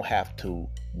don't have to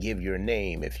give your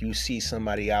name. If you see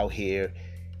somebody out here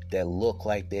that look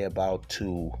like they're about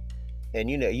to, and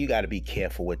you got to be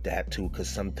careful with that too, because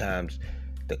sometimes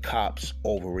the cops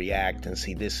overreact, and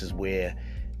see, this is where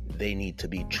they need to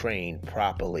be trained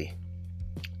properly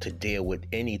to deal with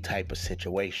any type of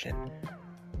situation.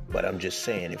 But I'm just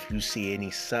saying, if you see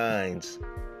any signs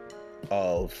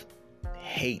of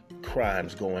hate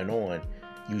crimes going on,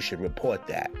 you should report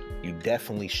that. You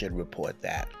definitely should report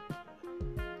that.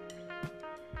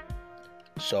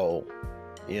 So,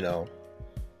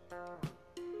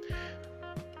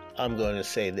 I'm going to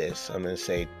say this. I'm going to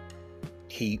say,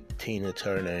 keep Tina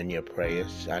Turner in your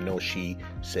prayers. I know she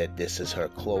said this is her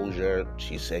closure.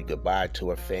 She said goodbye to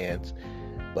her fans.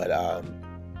 But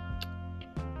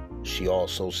she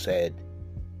also said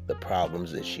the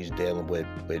problems that she's dealing with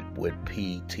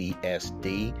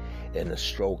PTSD and a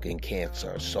stroke and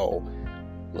cancer. So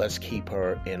let's keep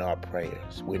her in our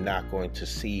prayers. We're not going to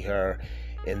see her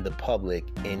in the public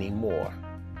anymore.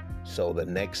 So the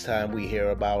next time we hear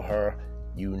about her,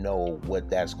 you know what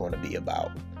that's going to be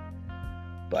about.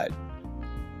 But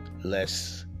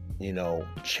let's,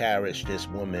 cherish this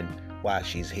woman while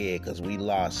she's here, because we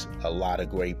lost a lot of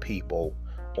great people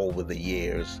over the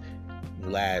years.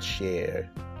 Last year,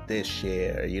 this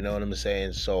year, you know what I'm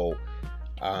saying? So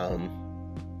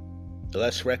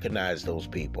let's recognize those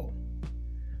people.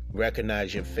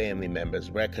 Recognize your family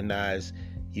members. Recognize,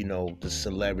 the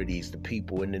celebrities, the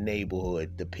people in the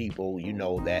neighborhood, the people,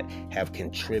 that have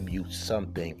contributed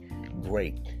something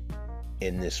great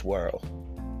in this world.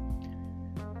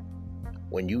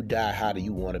 When you die, how do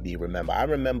you want to be remembered? I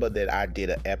remember that I did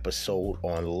an episode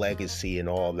on legacy and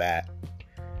all that.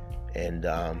 And,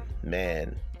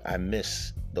 man, I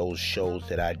miss those shows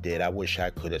that I did. I wish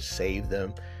I could have saved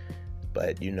them.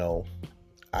 But,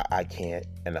 I can't.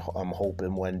 And I'm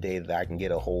hoping one day that I can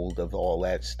get a hold of all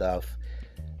that stuff.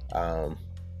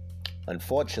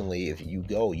 Unfortunately, if you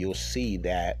go, you'll see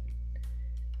that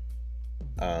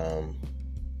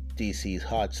DC's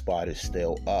hotspot is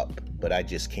still up, but I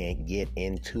just can't get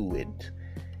into it,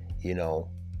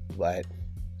 but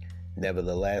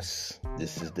nevertheless,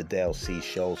 this is the Del C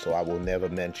show, so I will never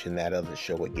mention that other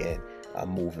show again. I'm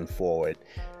moving forward.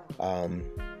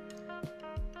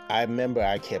 I remember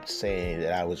I kept saying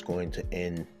that I was going to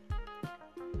end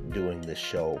doing the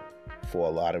show for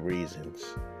a lot of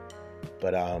reasons.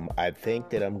 But I think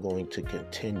that I'm going to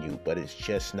continue, but it's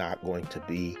just not going to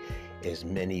be as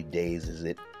many days as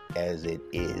it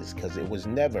is, because it was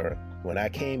never, when I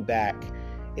came back,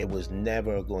 it was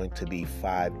never going to be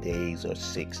 5 days or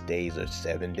 6 days or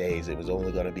 7 days. It was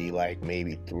only going to be like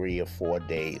maybe 3 or 4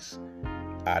 days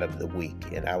out of the week,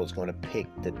 and I was going to pick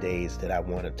the days that I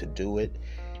wanted to do it.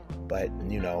 But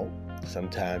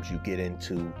sometimes you get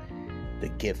into the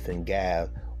gift and gab,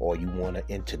 or you want to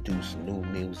introduce new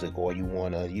music, or you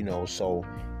want to, so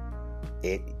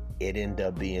it ended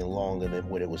up being longer than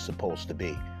what it was supposed to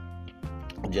be.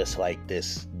 Just like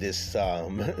this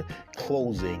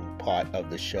closing part of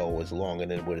the show is longer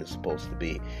than what it's supposed to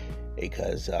be,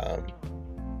 because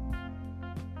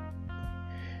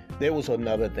there was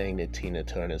another thing that Tina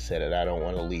Turner said, and I don't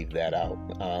want to leave that out,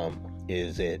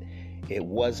 is that it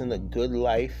wasn't a good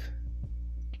life.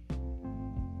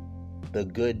 The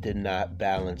good did not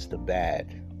balance the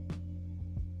bad.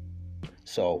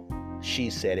 So she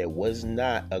said it was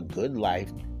not a good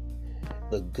life.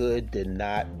 The good did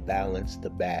not balance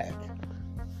the bad.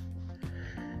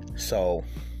 So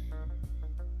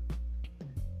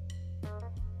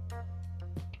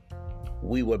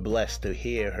we were blessed to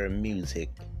hear her music,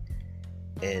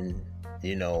 and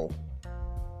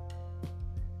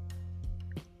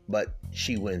but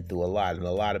she went through a lot, and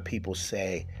a lot of people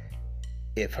say,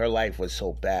 if her life was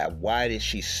so bad, why did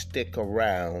she stick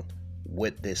around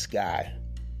with this guy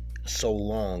so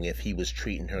long if he was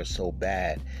treating her so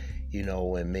bad?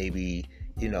 And maybe,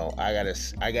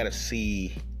 I gotta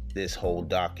see this whole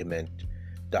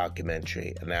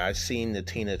documentary. Now, I've seen the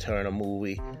Tina Turner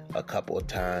movie a couple of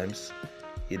times,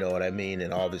 you know what I mean?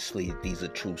 And obviously these are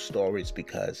true stories,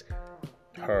 because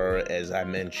her, as I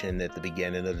mentioned at the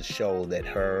beginning of the show, that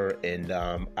her and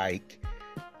Ike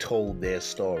told their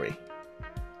story.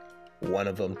 One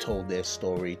of them told their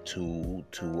story to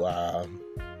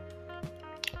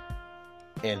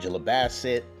Angela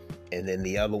Bassett, and then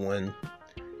the other one,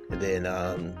 and then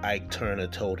Ike Turner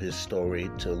told his story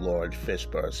to Lawrence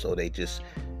Fishburne. So they just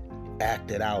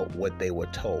acted out what they were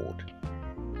told.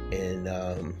 And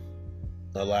a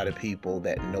lot of people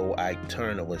that know Ike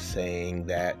Turner was saying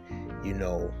that,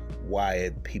 why are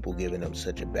people giving him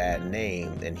such a bad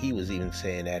name? And he was even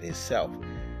saying that himself.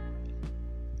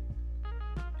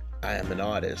 I am an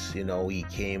artist, he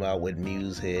came out with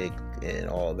music and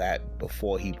all that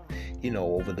before he,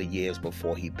 over the years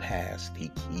before he passed,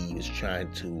 he was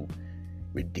trying to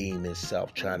redeem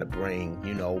himself, trying to bring,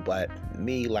 but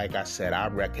me, like I said, I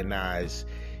recognize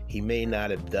he may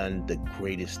not have done the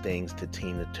greatest things to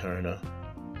Tina Turner,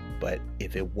 but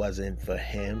if it wasn't for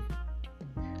him,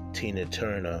 Tina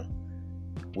Turner,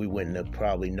 we wouldn't have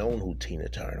probably known who Tina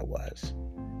Turner was.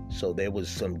 So there was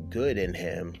some good in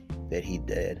him that he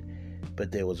did,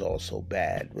 but there was also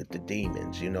bad with the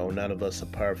demons. None of us are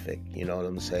perfect. You know what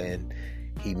I'm saying?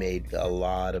 He made a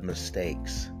lot of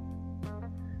mistakes.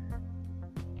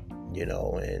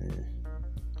 And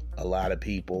a lot of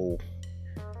people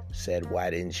said, why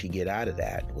didn't she get out of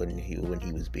that when he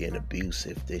was being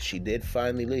abusive? That she did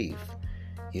finally leave,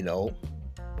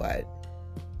 but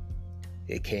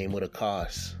it came with a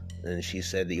cost. And she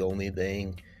said, the only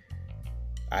thing,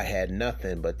 I had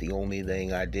nothing, but the only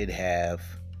thing I did have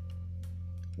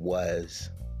was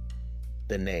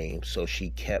the name. So she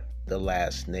kept the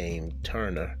last name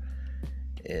Turner,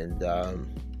 and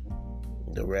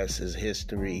the rest is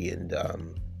history. And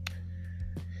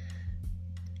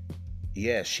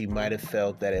she might have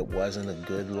felt that it wasn't a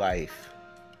good life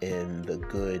and the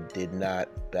good did not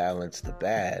balance the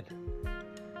bad,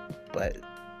 but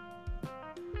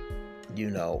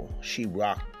she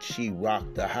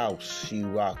rocked the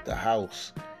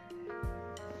house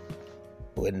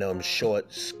with them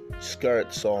short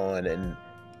skirts on and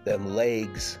them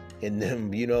legs and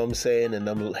them, and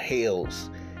them heels.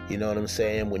 You know what I'm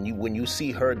saying? When you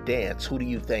see her dance, who do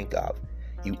you think of?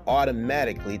 You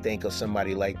automatically think of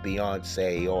somebody like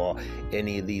Beyonce or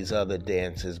any of these other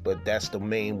dancers, but that's the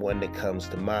main one that comes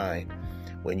to mind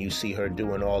when you see her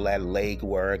doing all that leg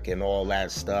work and all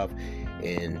that stuff.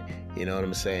 And you know what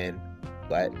I'm saying?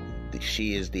 But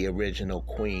she is the original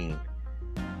queen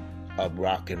of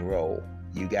rock and roll.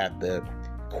 You got the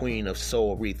queen of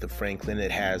soul, Aretha Franklin. They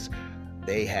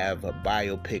have a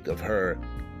biopic of her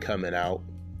coming out,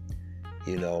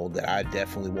 that I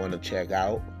definitely want to check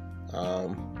out.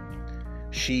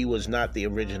 She was not the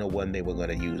original one they were going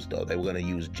to use, though. They were going to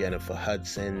use Jennifer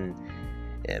Hudson,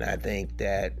 and I think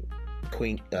that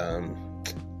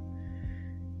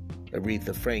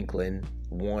Aretha Franklin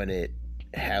wanted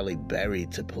Halle Berry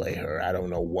to play her. I don't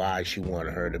know why she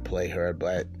wanted her to play her,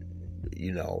 but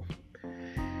you know,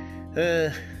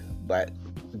 but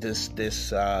this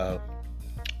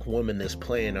woman that's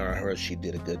playing her, she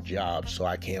did a good job. So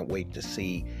I can't wait to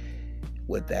see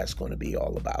what that's going to be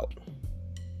all about.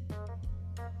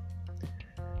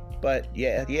 But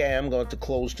yeah, I'm going to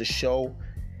close the show.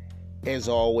 As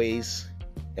always,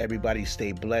 everybody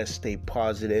stay blessed, stay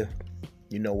positive.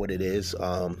 You know what it is.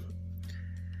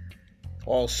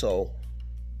 Also,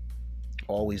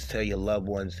 always tell your loved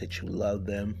ones that you love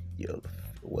them,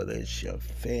 whether it's your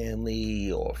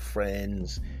family or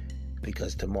friends,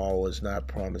 because tomorrow is not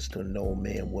promised to no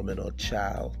man, woman, or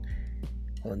child.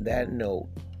 On that note,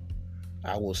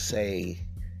 I will say,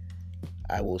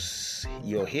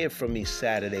 you'll hear from me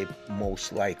Saturday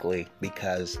most likely,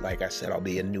 because like I said, I'll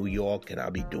be in New York and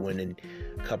I'll be doing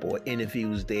a couple of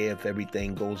interviews there if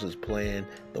everything goes as planned.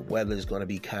 The weather's going to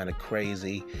be kind of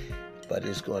crazy, but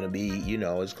it's going to be,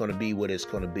 it's going to be what it's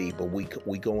going to be. But we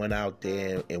going out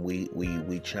there and we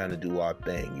trying to do our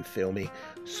thing. You feel me?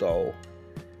 So,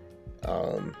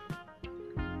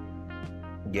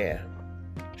 yeah.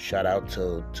 Shout out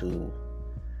to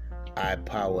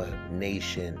iPower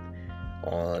Nation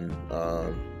on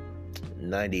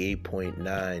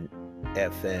 98.9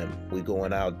 FM. We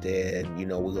going out there and,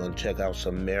 we're going to check out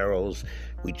some marrows.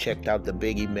 We checked out the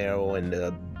Biggie marrow and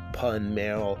the Pun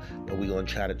marrow, but we're going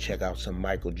to try to check out some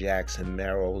Michael Jackson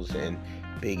marrows and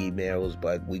Biggie marrows.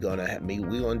 But we're going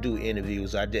to do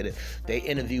interviews. I did it. They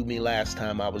interviewed me last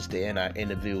time I was there, and I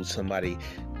interviewed somebody,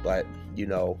 but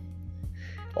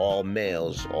all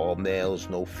males,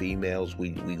 no females.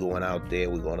 We going out there.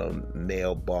 We're gonna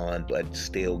male bond, but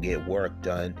still get work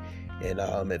done. And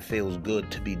it feels good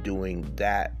to be doing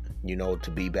that.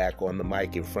 To be back on the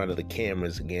mic in front of the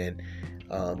cameras again,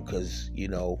 because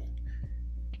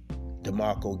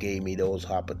DeMarco gave me those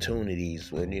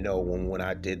opportunities when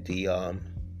I did the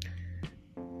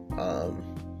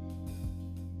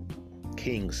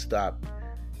King Stop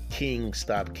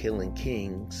Killing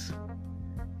Kings,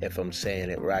 if I'm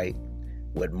saying it right,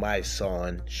 with my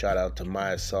son. Shout out to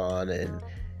my son,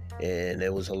 and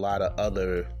there was a lot of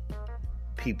other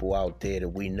people out there that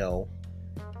we know.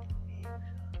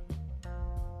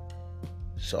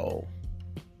 So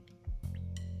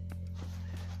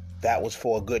that was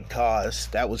for a good cause.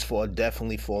 That was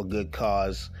definitely for a good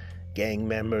cause. Gang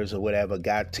members or whatever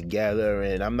got together,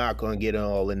 and I'm not going to get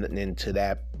all into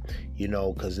that,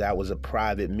 because that was a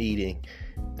private meeting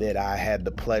that I had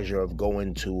the pleasure of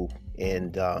going to,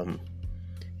 and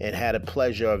had a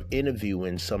pleasure of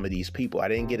interviewing some of these people. I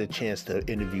didn't get a chance to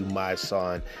interview my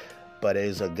son, but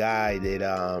there's a guy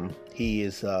that he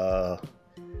is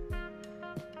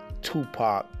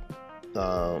Tupac,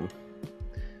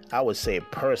 I would say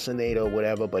impersonator or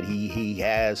whatever, but he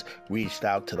has reached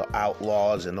out to the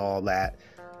Outlaws and all that.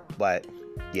 But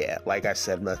yeah, like I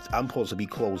said, I'm supposed to be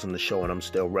closing the show and I'm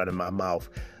still running my mouth.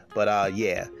 But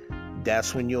yeah,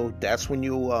 that's when you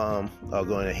are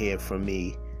going to hear from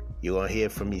me. You're going to hear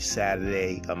from me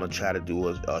Saturday. I'm going to try to do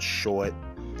a short,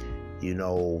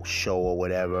 show or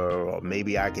whatever, or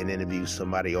maybe I can interview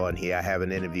somebody on here. I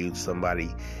haven't interviewed somebody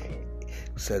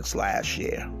since last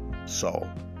year. So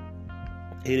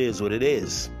it is what it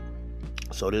is.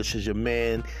 So this is your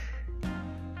man,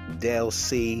 Del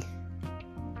C.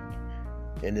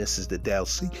 And this is the Del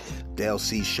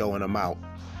C showing them out.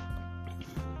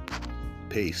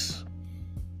 Peace.